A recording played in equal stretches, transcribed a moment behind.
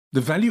The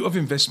value of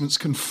investments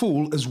can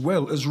fall as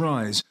well as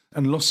rise,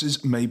 and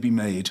losses may be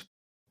made.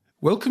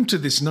 Welcome to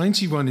this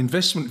 91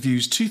 Investment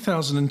Views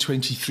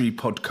 2023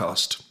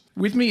 podcast.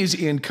 With me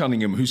is Ian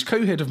Cunningham, who's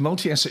co-head of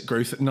multi-asset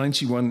growth at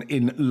 91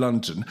 in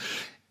London.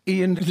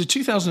 Ian, the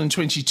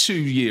 2022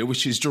 year,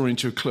 which is drawing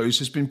to a close,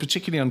 has been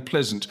particularly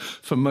unpleasant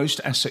for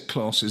most asset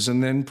classes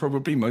and then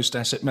probably most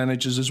asset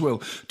managers as well.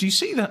 Do you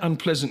see that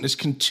unpleasantness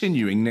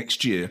continuing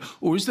next year,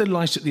 or is there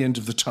light at the end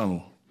of the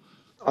tunnel?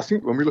 I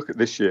think when we look at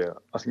this year,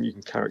 I think you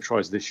can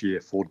characterise this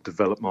year for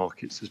developed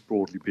markets as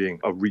broadly being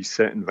a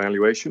reset in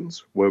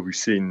valuations, where we've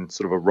seen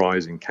sort of a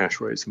rise in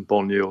cash rates and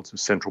bond yields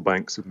as central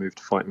banks have moved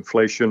to fight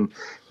inflation,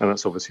 and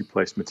that's obviously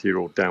placed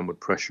material downward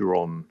pressure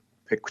on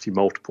equity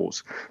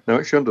multiples. Now,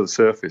 actually under the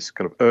surface,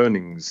 kind of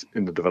earnings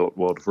in the developed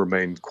world have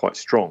remained quite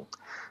strong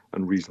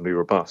and reasonably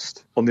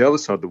robust. On the other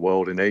side of the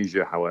world, in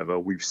Asia, however,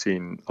 we've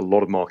seen a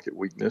lot of market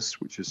weakness,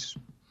 which has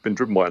been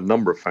driven by a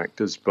number of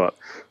factors, but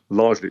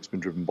largely it's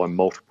been driven by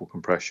multiple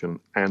compression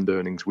and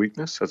earnings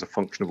weakness as a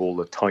function of all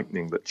the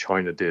tightening that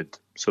China did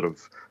sort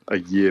of a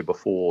year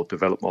before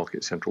developed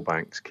market central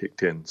banks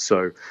kicked in.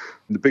 So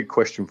the big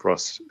question for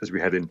us as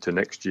we head into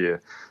next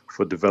year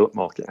for developed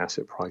market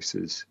asset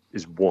prices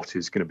is what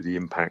is going to be the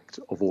impact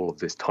of all of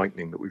this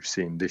tightening that we've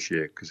seen this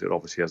year, because it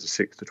obviously has a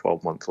 6 to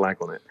 12 month lag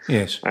on it.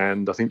 Yes.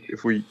 And I think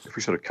if we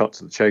sort of cut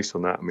to the chase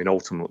on that, I mean,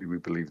 ultimately we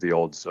believe the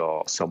odds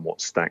are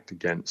somewhat stacked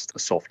against a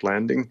soft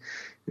landing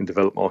in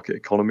developed market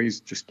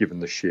economies, just given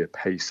the sheer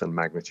pace and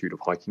magnitude of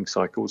hiking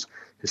cycles.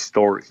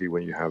 Historically,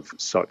 when you have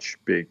such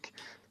big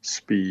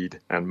speed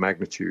and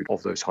magnitude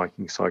of those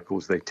hiking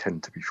cycles, they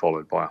tend to be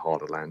followed by a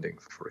harder landing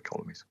for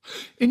economies.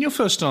 In your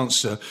first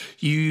answer,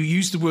 you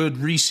used the word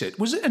reset.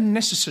 Was it a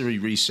necessary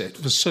reset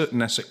for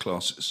certain asset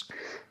classes?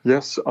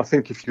 Yes, I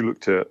think if you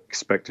looked at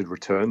expected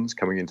returns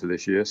coming into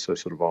this year, so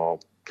sort of our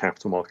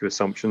capital market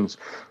assumptions,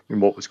 I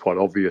mean, what was quite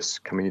obvious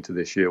coming into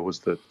this year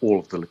was that all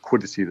of the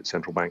liquidity that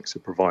central banks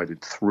have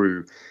provided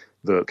through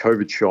the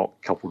COVID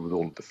shock, coupled with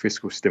all of the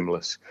fiscal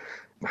stimulus,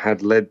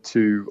 had led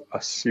to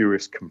a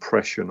serious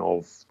compression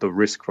of the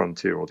risk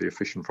frontier or the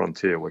efficient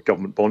frontier, where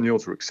government bond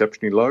yields were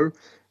exceptionally low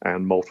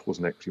and multiples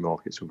in equity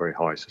markets were very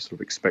high. So sort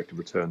of expected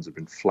returns have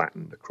been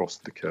flattened across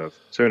the curve.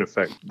 So in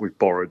effect, we've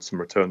borrowed some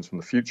returns from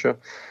the future.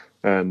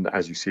 And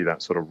as you see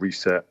that sort of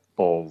reset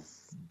of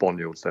bond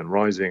yields then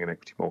rising and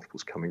equity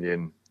multiples coming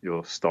in,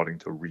 you're starting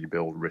to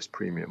rebuild risk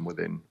premium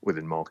within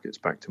markets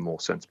back to more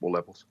sensible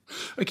levels.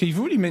 Okay, you've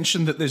already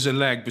mentioned that there's a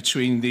lag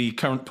between the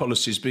current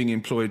policies being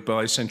employed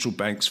by central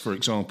banks, for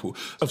example,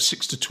 of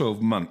 6 to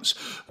 12 months.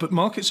 But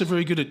markets are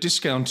very good at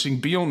discounting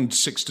beyond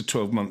 6 to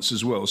 12 months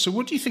as well. So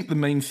what do you think the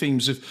main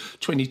themes of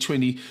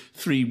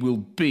 2023 will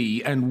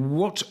be, and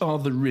what are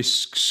the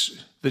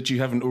risks that you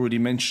haven't already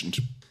mentioned?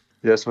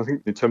 Yes, I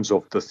think in terms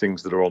of the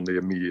things that are on the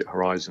immediate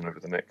horizon over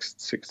the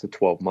next 6 to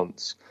 12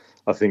 months,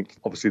 I think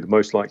obviously the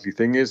most likely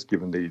thing is,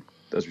 given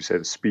as we say,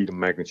 the speed and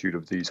magnitude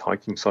of these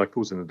hiking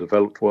cycles in the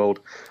developed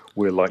world,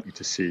 we're likely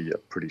to see a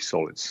pretty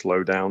solid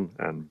slowdown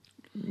and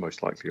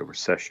most likely a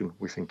recession,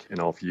 we think, in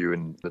our view,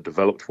 in the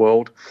developed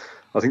world.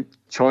 I think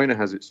China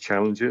has its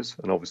challenges,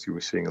 and obviously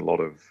we're seeing a lot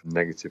of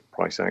negative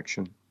price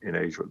action in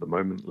Asia at the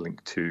moment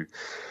linked to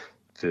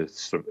the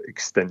sort of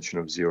extension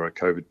of zero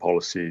COVID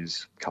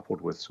policies, coupled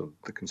with sort of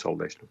the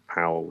consolidation of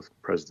power with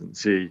President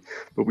Xi.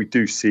 But we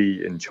do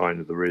see in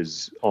China there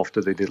is,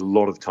 after they did a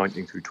lot of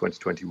tightening through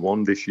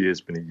 2021, this year has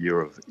been a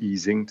year of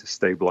easing to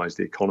stabilize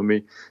the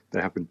economy.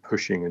 They have been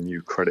pushing a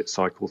new credit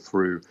cycle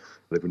through.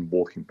 They've been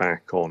walking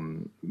back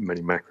on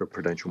many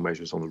macro-prudential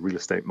measures on the real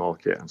estate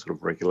market, and sort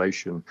of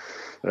regulation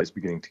is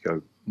beginning to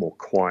go more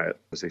quiet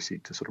as they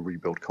seek to sort of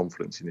rebuild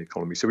confidence in the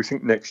economy. So we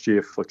think next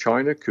year for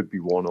China could be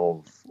one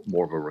of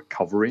more of a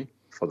recovery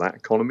for that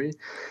economy.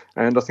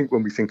 And I think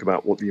when we think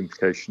about what the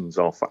implications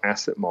are for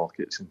asset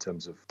markets in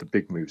terms of the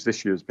big moves,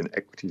 this year has been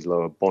equities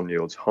lower, bond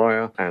yields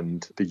higher,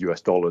 and the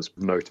US dollar's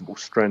notable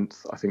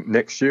strength. I think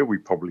next year we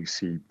probably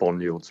see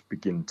bond yields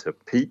begin to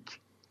peak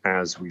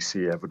as we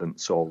see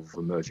evidence of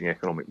emerging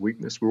economic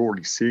weakness. We're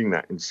already seeing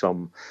that in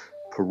some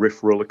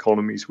peripheral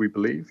economies, we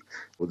believe,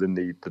 within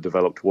the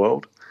developed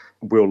world.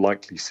 We'll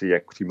likely see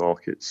equity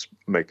markets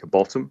make a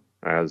bottom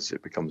as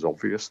it becomes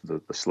obvious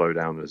that the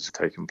slowdown has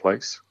taken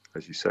place.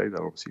 As you say,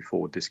 they're obviously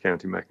forward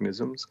discounting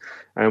mechanisms.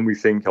 And we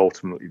think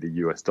ultimately the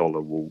US dollar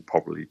will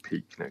probably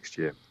peak next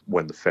year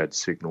when the Fed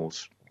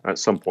signals at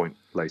some point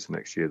later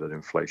next year that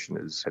inflation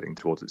is heading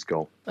towards its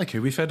goal. Okay,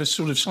 we've had a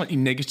sort of slightly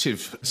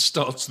negative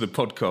start to the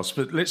podcast,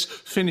 but let's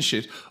finish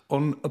it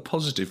on a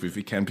positive if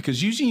we can,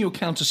 because using your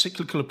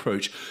counter-cyclical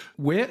approach,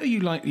 where are you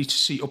likely to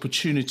see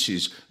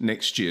opportunities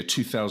next year,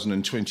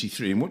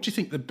 2023, and what do you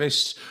think the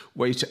best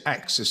way to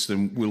access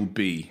them will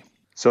be?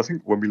 So I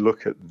think when we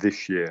look at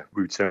this year,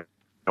 we would say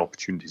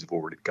opportunities have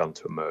already begun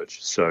to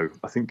emerge. So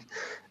I think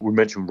we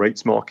mentioned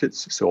rates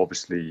markets. So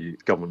obviously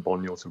government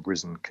bond yields have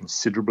risen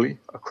considerably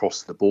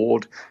across the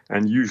board.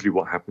 And usually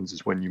what happens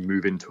is when you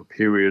move into a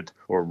period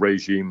or a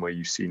regime where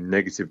you see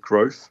negative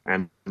growth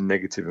and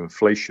negative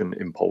inflation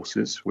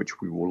impulses,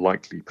 which we will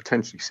likely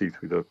potentially see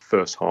through the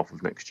first half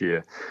of next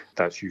year,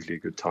 that's usually a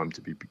good time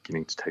to be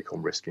beginning to take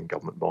on risk in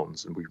government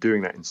bonds. And we're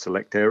doing that in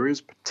select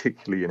areas,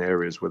 particularly in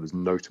areas where there's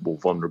notable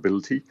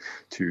vulnerability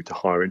to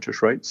higher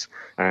interest rates.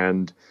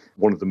 And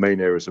one of the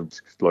main areas of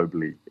risk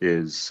globally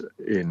is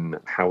in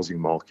housing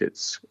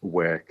markets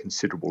where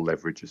considerable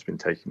leverage has been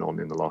taken on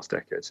in the last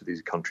decade. So these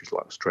are countries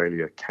like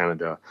Australia,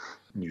 Canada,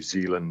 New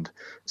Zealand,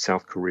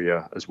 South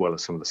Korea, as well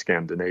as some of the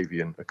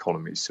Scandinavian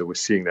economies. So we're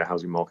seeing their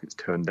housing markets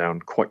turn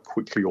down quite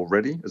quickly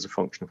already as a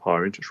function of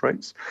higher interest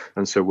rates.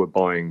 And so we're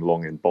buying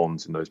long end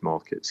bonds in those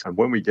markets. And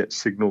when we get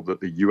signal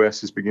that the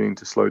US is beginning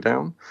to slow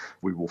down,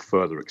 we will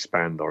further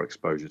expand our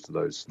exposure to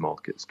those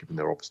markets, given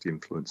they're obviously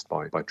influenced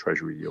by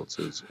treasury yields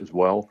as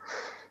well.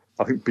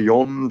 I think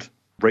beyond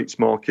rates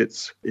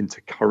markets into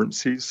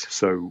currencies.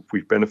 So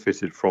we've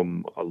benefited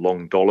from a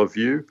long dollar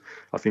view.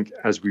 I think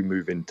as we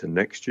move into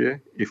next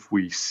year, if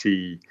we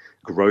see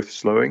growth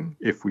slowing,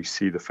 if we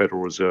see the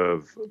Federal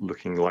Reserve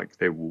looking like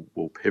they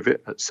will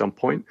pivot at some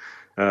point,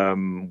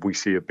 we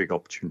see a big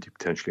opportunity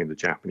potentially in the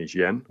Japanese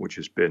yen, which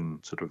has been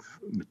sort of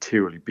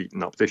materially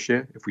beaten up this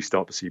year. If we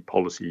start to see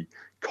policy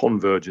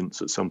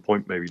convergence at some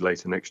point, maybe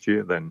later next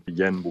year, then the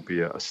yen will be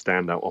a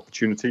standout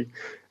opportunity.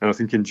 And I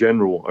think in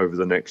general, over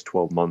the next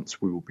 12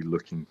 months, we will be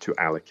looking to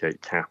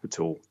allocate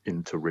capital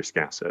into risk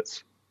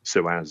assets.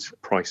 So as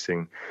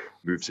pricing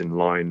moves in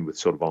line with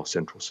sort of our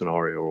central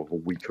scenario of a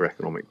weaker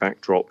economic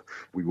backdrop,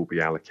 we will be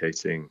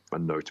allocating a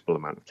notable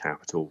amount of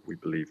capital, we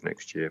believe,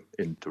 next year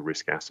into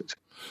risk assets.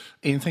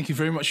 Ian, thank you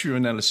very much for your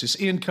analysis.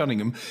 Ian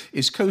Cunningham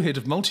is co-head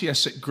of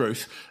multi-asset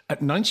growth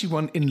at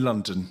 91 in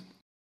London.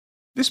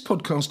 This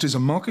podcast is a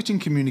marketing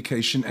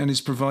communication and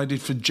is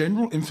provided for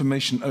general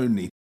information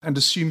only and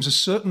assumes a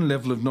certain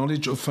level of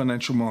knowledge of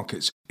financial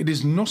markets. It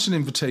is not an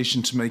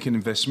invitation to make an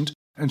investment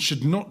and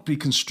should not be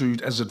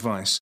construed as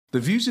advice. The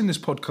views in this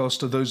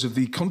podcast are those of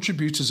the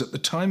contributors at the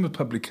time of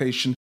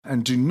publication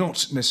and do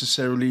not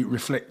necessarily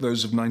reflect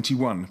those of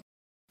 91.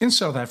 In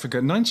South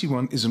Africa,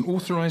 91 is an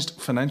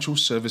authorised financial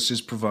services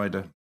provider.